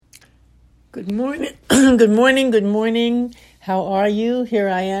Good morning. Good morning. Good morning. How are you? Here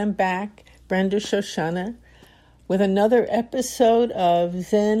I am back, Brenda Shoshana, with another episode of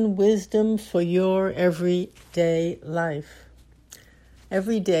Zen Wisdom for your everyday life.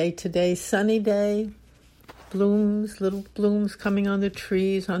 Every day, today, sunny day, blooms, little blooms coming on the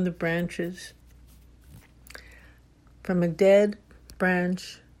trees, on the branches. From a dead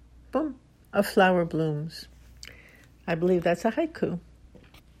branch, boom, a flower blooms. I believe that's a haiku.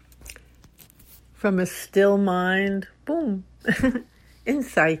 From a still mind, boom,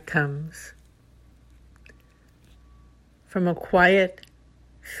 insight comes. From a quiet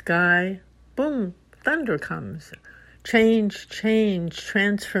sky, boom, thunder comes. Change,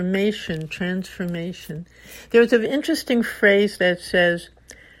 transformation. There's an interesting phrase that says,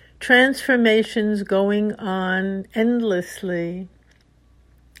 transformations going on endlessly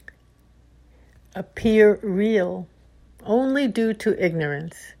appear real only due to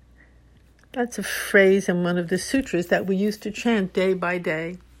ignorance. That's a phrase in one of the sutras that we used to chant day by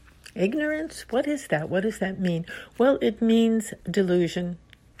day. Ignorance? What is that? What does that mean? Well, it means delusion.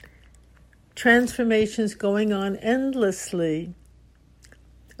 Transformations going on endlessly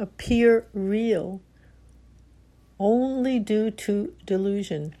appear real only due to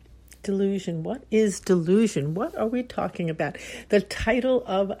delusion. Delusion. What is delusion? What are we talking about? The title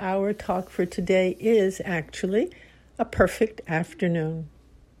of our talk for today is actually A Perfect Afternoon.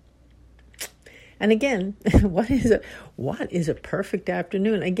 And again, what is a perfect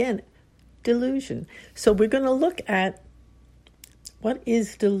afternoon? Again, delusion. So we're going to look at what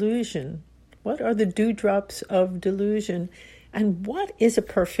is delusion? What are the dewdrops of delusion? And what is a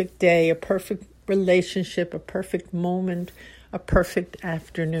perfect day, a perfect relationship, a perfect moment, a perfect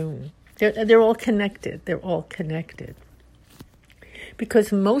afternoon? They're all connected. They're all connected.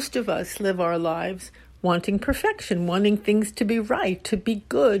 Because most of us live our lives wanting perfection, wanting things to be right, to be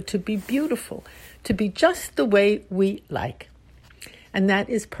good, to be beautiful, to be just the way we like. And that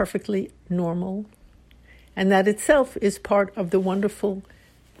is perfectly normal. And that itself is part of the wonderful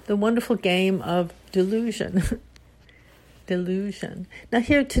game of delusion. Delusion. Now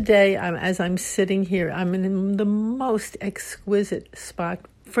here today, as I'm sitting here, I'm in the most exquisite spot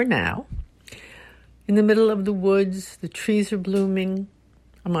for now. In the middle of the woods, the trees are blooming.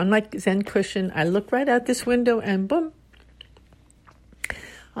 I'm on my Zen cushion. I look right out this window and boom,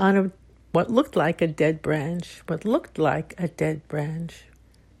 on what looked like a dead branch,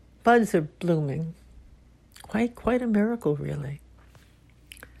 buds are blooming. Quite a miracle, really.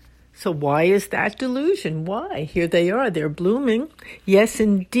 So why is that delusion? Why? Here they are, they're blooming. Yes,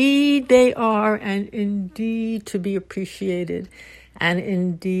 indeed they are, and indeed to be appreciated. And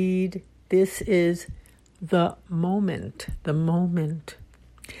indeed, this is the moment.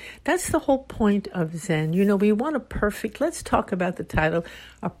 That's the whole point of Zen. We want let's talk about the title,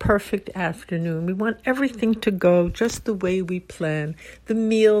 A Perfect Afternoon. We want everything to go just the way we plan. The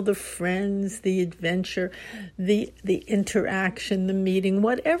meal, the friends, the adventure, the interaction, the meeting,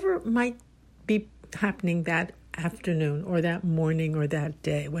 whatever might be happening that afternoon or that morning or that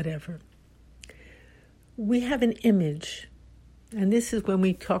day, whatever. We have an image, and this is when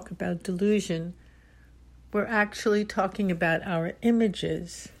we talk about delusion. We're actually talking about our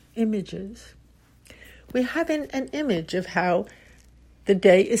images. We have an image of how the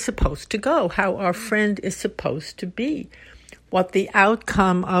day is supposed to go, how our friend is supposed to be, what the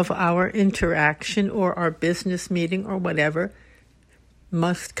outcome of our interaction or our business meeting or whatever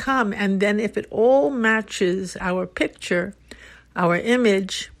must come. And then if it all matches our picture, our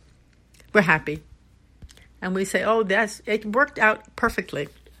image, we're happy. And we say, oh, it worked out perfectly.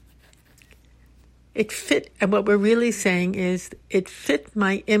 It fit, and what we're really saying is it fit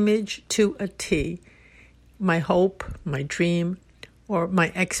my image to a T. My hope, my dream, or my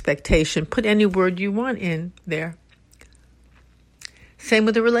expectation. Put any word you want in there. Same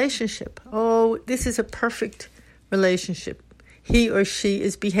with a relationship. Oh, this is a perfect relationship. He or she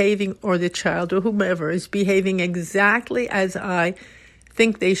is behaving, or the child or whomever is behaving exactly as I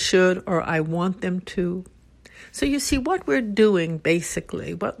think they should or I want them to. So you see, what we're doing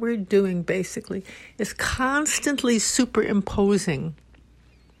basically is constantly superimposing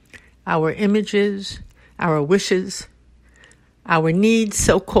our images, our wishes, our needs,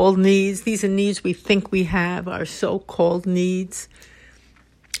 so-called needs. These are needs we think we have, our so-called needs,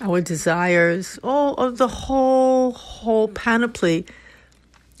 our desires, all of the whole panoply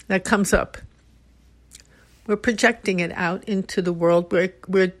that comes up. We're projecting it out into the world.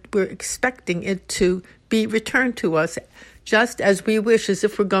 We're expecting it to be returned to us just as we wish, as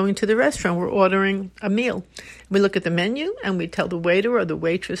if we're going to the restaurant. We're ordering a meal. We look at the menu and we tell the waiter or the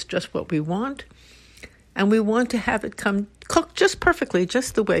waitress just what we want. And we want to have it come cooked just perfectly,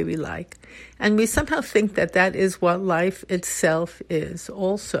 just the way we like. And we somehow think that that is what life itself is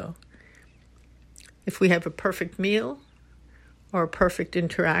also. If we have a perfect meal or a perfect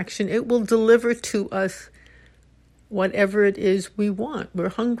interaction, it will deliver to us whatever it is we want, we're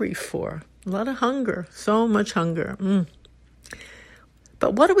hungry for. A lot of hunger, so much hunger.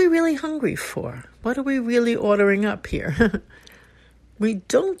 But what are we really hungry for? What are we really ordering up here? We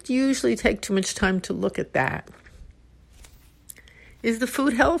don't usually take too much time to look at that. Is the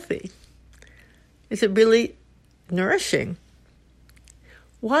food healthy? Is it really nourishing?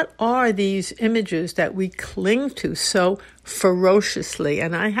 What are these images that we cling to so ferociously?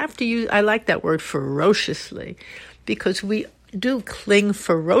 And I like that word ferociously, because we do cling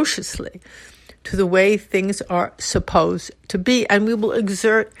ferociously to the way things are supposed to be. And we will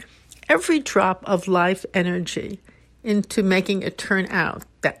exert every drop of life energy into making it turn out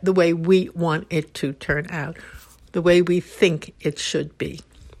that the way we want it to turn out, the way we think it should be.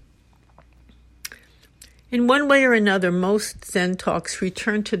 In one way or another, most Zen talks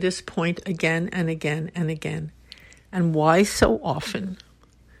return to this point again and again and again. And why so often?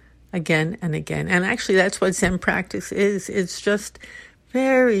 Again and again. And actually, that's what Zen practice is. It's just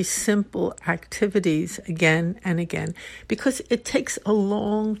very simple activities again and again, because it takes a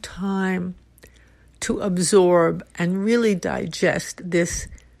long time to absorb and really digest this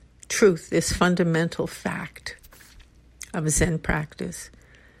truth, this fundamental fact of Zen practice.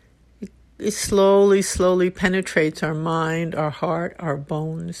 It slowly, slowly penetrates our mind, our heart, our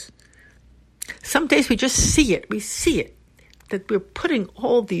bones. Some days we just see it. We see it, that we're putting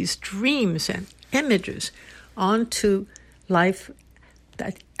all these dreams and images onto life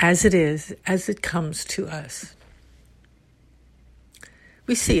that as it is, as it comes to us.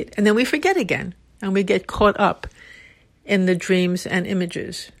 We see it, and then we forget again, and we get caught up in the dreams and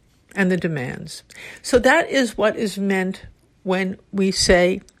images and the demands. So that is what is meant when we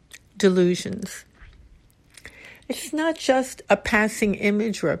say delusions. It's not just a passing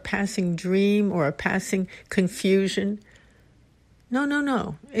image or a passing dream or a passing confusion.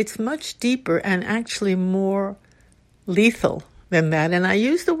 No. It's much deeper and actually more lethal than that. And I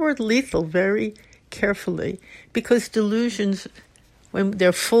use the word lethal very carefully, because delusions, when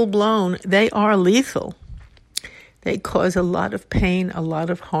they're full-blown, they are lethal. They cause a lot of pain, a lot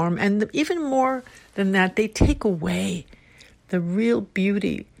of harm, and even more than that, they take away the real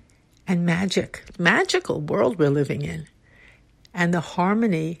beauty and magical world we're living in, and the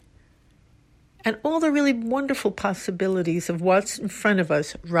harmony, and all the really wonderful possibilities of what's in front of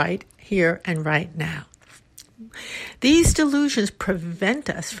us right here and right now. These delusions prevent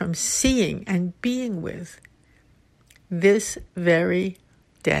us from seeing and being with this very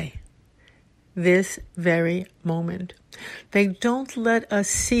day, this very moment. They don't let us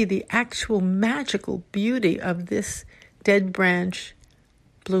see the actual magical beauty of this dead branch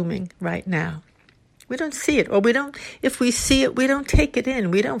blooming right now. We don't see it, or if we see it, we don't take it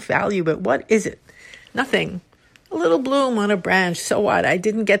in. We don't value it. What is it? Nothing. A little bloom on a branch. So what? I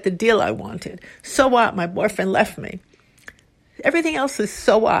didn't get the deal I wanted. So what? My boyfriend left me. Everything else is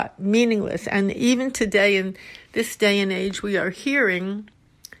so what? Meaningless. And even today, in this day and age, we are hearing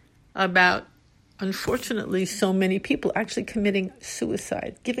about, unfortunately, so many people actually committing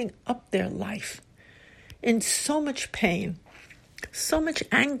suicide, giving up their life in so much pain, so much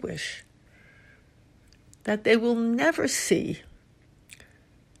anguish, that they will never see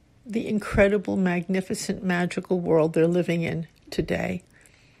the incredible, magnificent, magical world they're living in today,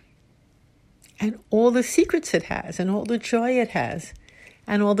 and all the secrets it has, and all the joy it has,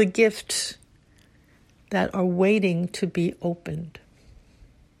 and all the gifts that are waiting to be opened.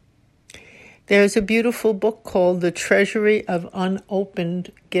 There's a beautiful book called The Treasury of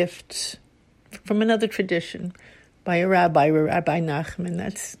Unopened Gifts, from another tradition, by a Rabbi Nachman.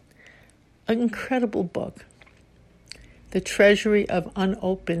 That's an incredible book. The Treasury of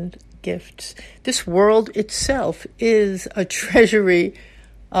Unopened Gifts. This world itself is a treasury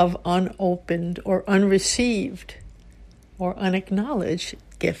of unopened or unreceived or unacknowledged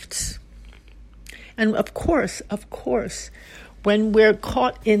gifts. And of course, when we're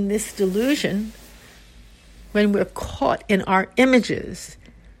caught in this delusion, when we're caught in our images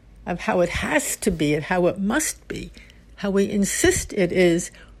of how it has to be and how it must be, how we insist it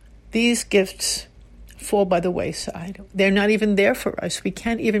is, these gifts fall by the wayside. They're not even there for us. We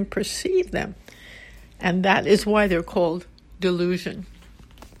can't even perceive them. And that is why they're called delusion.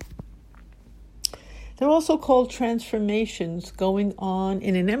 They're also called transformations going on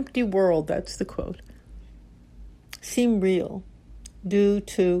in an empty world, that's the quote, seem real due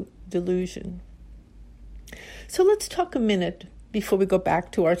to delusion. So let's talk a minute before we go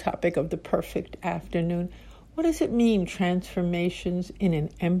back to our topic of the perfect afternoon. What does it mean, transformations in an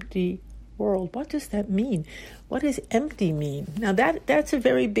empty world? What does that mean? What does empty mean? Now that's a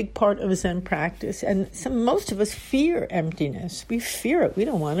very big part of Zen practice, and most of us fear emptiness. We fear it. We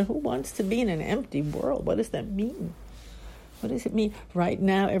don't want it. Who wants to be in an empty world? What does that mean? What does it mean? Right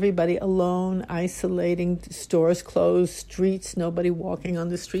now, everybody alone, isolating, stores closed, streets, nobody walking on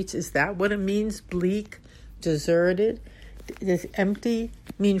the streets. Is that what it means? Bleak, deserted? Does empty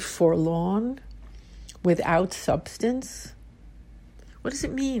mean forlorn, without substance? What does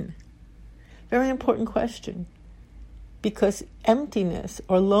it mean? Very important question. Because emptiness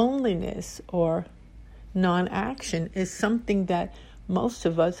or loneliness or non-action is something that most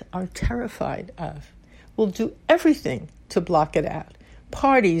of us are terrified of. We'll do everything to block it out.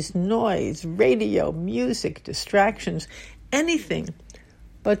 Parties, noise, radio, music, distractions, anything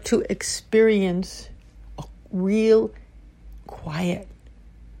but to experience a real quiet.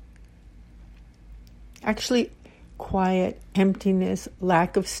 Actually, quiet, emptiness,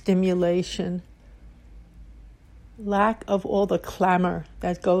 lack of stimulation, lack of all the clamor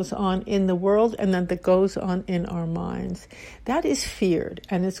that goes on in the world and that goes on in our minds. That is feared,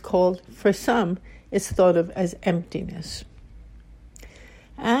 and it's called, for some, it's thought of as emptiness.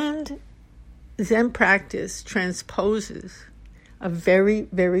 And Zen practice transposes a very,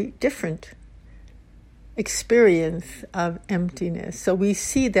 very different experience of emptiness. So we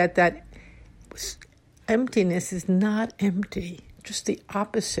see that emptiness is not empty, just the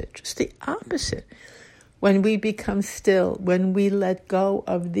opposite. When we become still, when we let go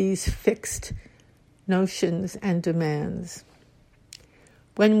of these fixed notions and demands,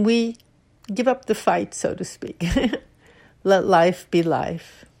 when we give up the fight, so to speak, let life be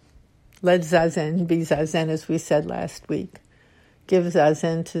life. Let Zazen be Zazen, as we said last week. Give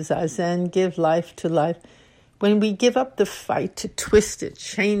Zazen to Zazen, give life to life. When we give up the fight to twist it,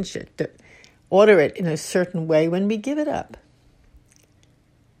 change it, to order it in a certain way, when we give it up,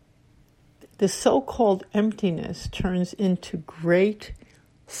 the so-called emptiness turns into great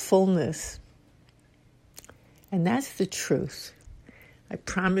fullness. And that's the truth. I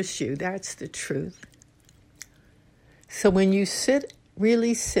promise you, that's the truth. So when you sit,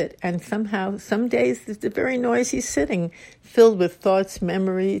 really sit, and somehow, some days, it's a very noisy sitting, filled with thoughts,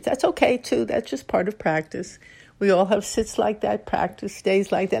 memories, that's okay too, that's just part of practice. We all have sits like that, practice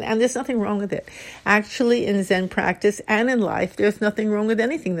days like that, and there's nothing wrong with it. Actually, in Zen practice and in life, there's nothing wrong with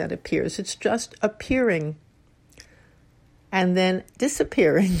anything that appears. It's just appearing and then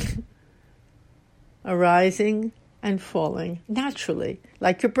disappearing, arising and falling naturally,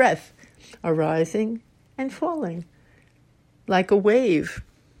 like your breath, arising and falling, like a wave.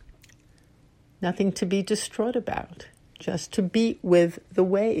 Nothing to be distraught about, just to be with the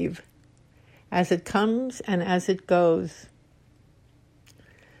wave as it comes and as it goes.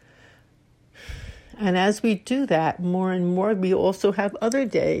 And as we do that more and more, we also have other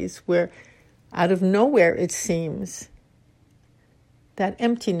days where out of nowhere, it seems, that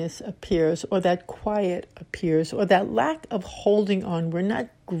emptiness appears, or that quiet appears, or that lack of holding on. We're not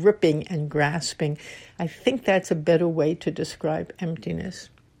gripping and grasping. I think that's a better way to describe emptiness.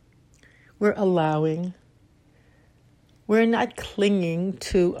 We're allowing. We're not clinging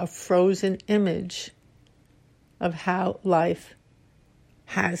to a frozen image of how life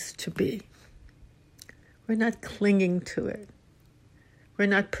has to be. We're not clinging to it. We're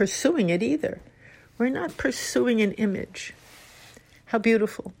not pursuing it either. We're not pursuing an image. How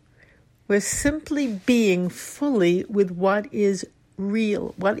beautiful. We're simply being fully with what is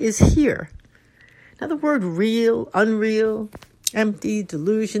real, what is here. Now the word real, unreal, empty,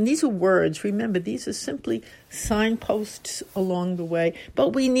 delusion, these are words. Remember, these are simply signposts along the way,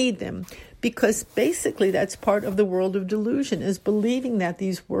 but we need them because basically that's part of the world of delusion, is believing that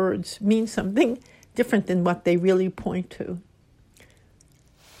these words mean something different than what they really point to.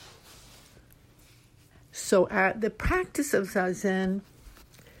 So the practice of Zazen,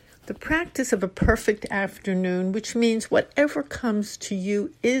 the practice of a perfect afternoon, which means whatever comes to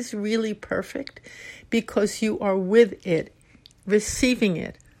you is really perfect because you are with it, receiving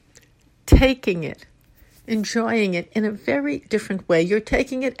it, taking it, enjoying it in a very different way. You're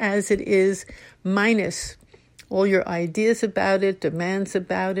taking it as it is, minus all your ideas about it, demands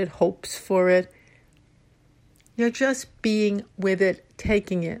about it, hopes for it. You're just being with it,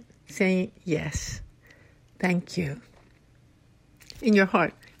 taking it, saying yes, thank you. In your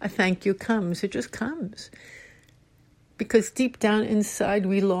heart, a thank you comes. It just comes. Because deep down inside,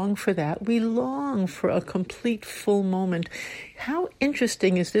 we long for that. We long for a complete, full moment. How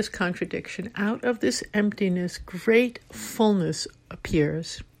interesting is this contradiction? Out of this emptiness, great fullness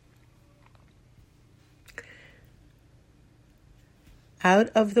appears. Out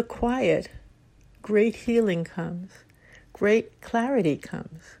of the quiet, great healing comes, great clarity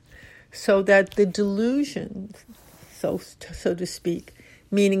comes, so that the delusions, so to speak,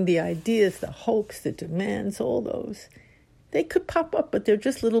 meaning the ideas, the hopes, the demands, all those, they could pop up, but they're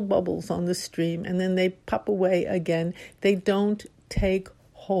just little bubbles on the stream, and then they pop away again. They don't take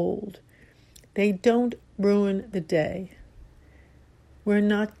hold. They don't ruin the day. We're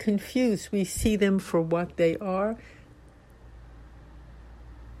not confused. We see them for what they are.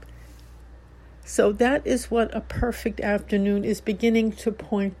 So that is what a perfect afternoon is beginning to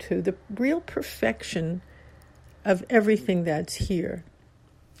point to, the real perfection of everything that's here,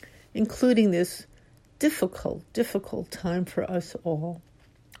 including this difficult time for us all.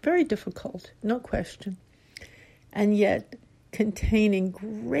 Very difficult, no question. And yet containing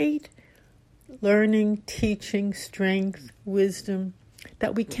great learning, teaching, strength, wisdom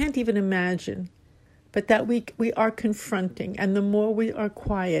that we can't even imagine, but that we are confronting. And the more we are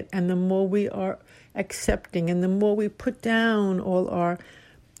quiet, and the more we are accepting, and the more we put down all our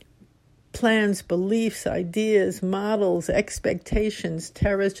plans, beliefs, ideas, models, expectations,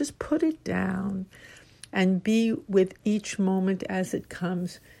 terrors, just put it down and be with each moment as it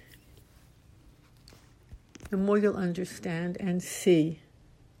comes, the more you'll understand and see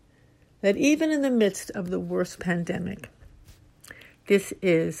that even in the midst of the worst pandemic, this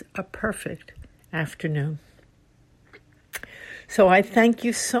is a perfect afternoon. So I thank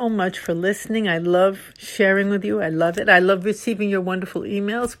you so much for listening. I love sharing with you. I love it. I love receiving your wonderful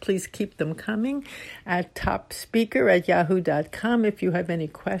emails. Please keep them coming at topspeaker@yahoo.com if you have any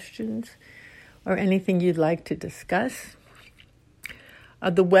questions or anything you'd like to discuss.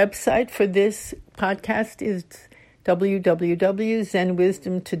 The website for this podcast is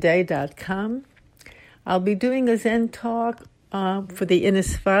www.zenwisdomtoday.com. I'll be doing a Zen talk for the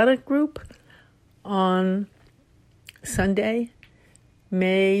Innisfara group on Sunday,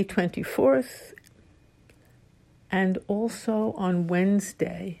 May 24th, and also on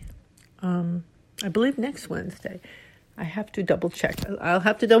Wednesday, I believe next Wednesday. I have to double check. I'll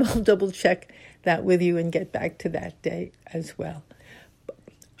have to double check that with you and get back to that day as well.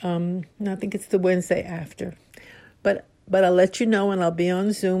 I think it's the Wednesday after. But I'll let you know, and I'll be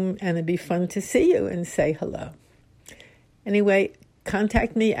on Zoom, and it'd be fun to see you and say hello. Anyway,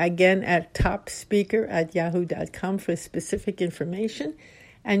 contact me again at topspeaker@yahoo.com for specific information,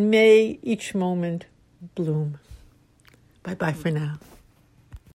 and may each moment bloom. Bye-bye for now.